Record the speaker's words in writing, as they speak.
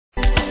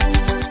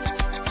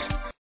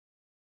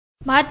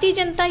भारतीय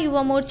जनता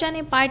युवा मोर्चा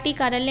ने पार्टी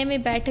कार्यालय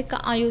में बैठक का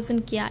आयोजन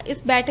किया।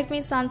 इस बैठक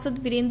में सांसद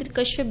वीरेंद्र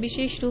कश्यप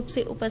विशेष रूप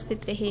से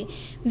उपस्थित रहे।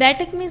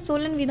 बैठक में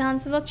सोलन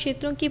विधानसभा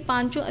क्षेत्रों के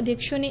 5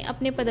 अध्यक्षों ने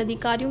अपने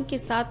पदाधिकारियों के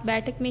साथ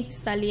बैठक में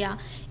हिस्सा लिया।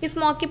 इस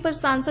मौके पर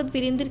सांसद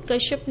वीरेंद्र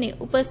कश्यप ने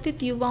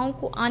उपस्थित युवाओं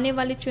को आने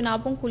वाले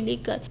चुनावों को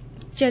लेकर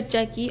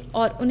चर्चा की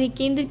और उन्हें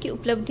केंद्र की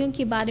उपलब्धियों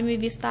के बारे में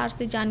विस्तार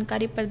से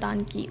जानकारी प्रदान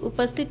की।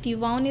 उपस्थित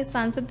युवाओं ने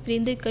सांसद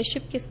वीरेंद्र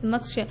कश्यप के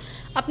समक्ष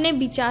अपने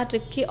विचार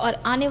रखे और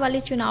आने वाले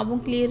चुनावों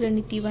के लिए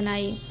रणनीति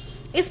बनाई।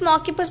 इस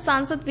मौके पर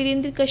सांसद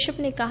वीरेंद्र कश्यप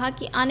ने कहा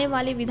कि आने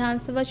वाले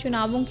विधानसभा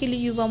चुनावों के लिए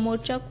युवा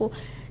मोर्चा को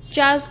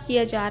चार्ज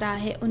किया जा रहा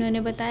है। उन्होंने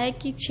बताया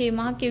कि 6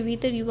 माह के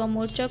भीतर युवा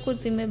मोर्चा को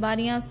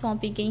जिम्मेदारियां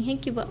सौंपी गई हैं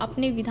कि वह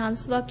अपने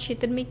विधानसभा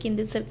क्षेत्र में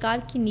केंद्र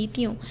सरकार की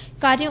नीतियों,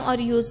 कार्यों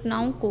और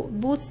योजनाओं को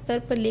बूथ स्तर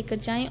पर लेकर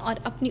जाएं और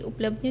अपनी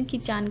उपलब्धियों की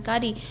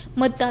जानकारी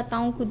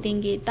मतदाताओं को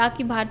देंगे,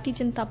 ताकि भारतीय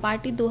जनता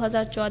पार्टी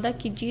 2014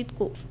 की जीत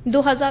को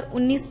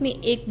 2019 में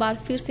एक बार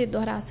फिर से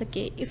दोहरा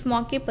सके। इस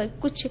मौके पर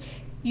कुछ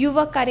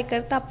युवा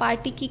कार्यकर्ता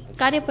पार्टी की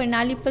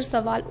कार्यप्रणाली पर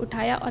सवाल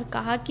उठाया और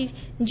कहा कि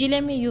जिले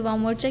में युवा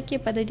मोर्चा के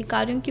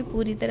पदाधिकारियों की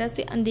पूरी तरह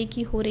से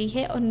अनदेखी हो रही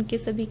है और उनके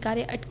सभी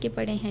कार्य अटके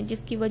पड़े हैं,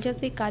 जिसकी वजह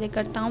से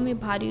कार्यकर्ताओं में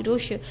भारी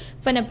रोष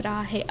पनप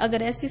रहा है।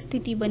 अगर ऐसी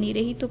स्थिति बनी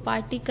रही तो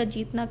पार्टी का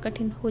जीतना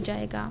कठिन हो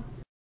जाएगा।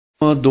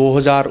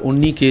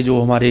 2019 के जो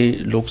हमारे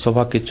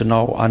लोकसभा के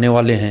चुनाव आने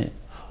वाले हैं,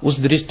 उस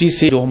दृष्टि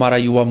से जो हमारा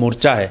युवा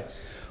मोर्चा है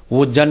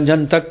वो जन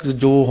जन तक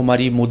जो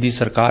हमारी मोदी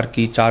सरकार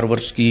की 4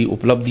 वर्ष की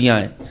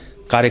उपलब्धियां हैं,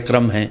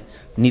 कार्यक्रम हैं,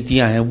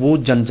 नीतियां हैं, वो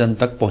जन जन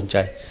तक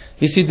पहुंचाए।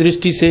 इसी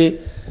दृष्टि से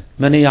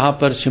मैंने यहाँ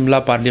पर शिमला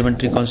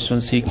पार्लियामेंट्री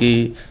कॉन्स्टिट्यूंसी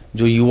के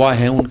जो युवा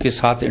हैं उनके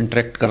साथ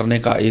इंटरेक्ट करने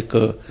का एक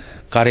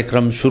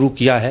कार्यक्रम शुरू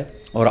किया है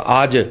और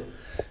आज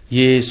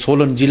ये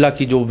सोलन जिला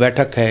की जो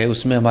बैठक है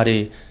उसमें हमारे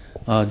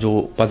जो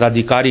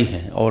पदाधिकारी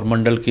हैं और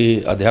मंडल के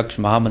अध्यक्ष,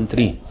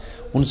 महामंत्री हैं,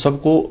 उन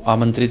सबको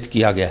आमंत्रित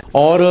किया गया है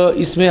और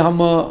इसमें हम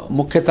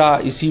मुख्यतः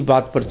इसी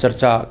बात पर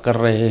चर्चा कर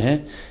रहे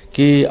हैं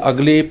कि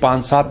अगले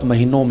 5-7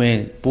 महीनों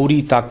में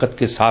पूरी ताकत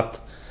के साथ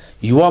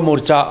युवा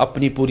मोर्चा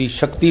अपनी पूरी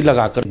शक्ति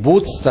लगाकर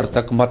बूथ स्तर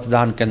तक,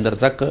 मतदान केंद्र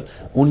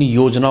तक उन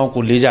योजनाओं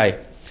को ले जाए,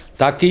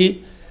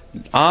 ताकि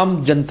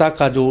आम जनता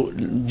का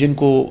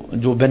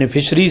जो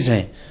बेनिफिशरीज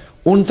हैं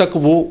उन तक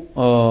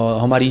वो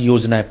हमारी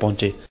योजनाएं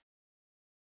पहुंचे।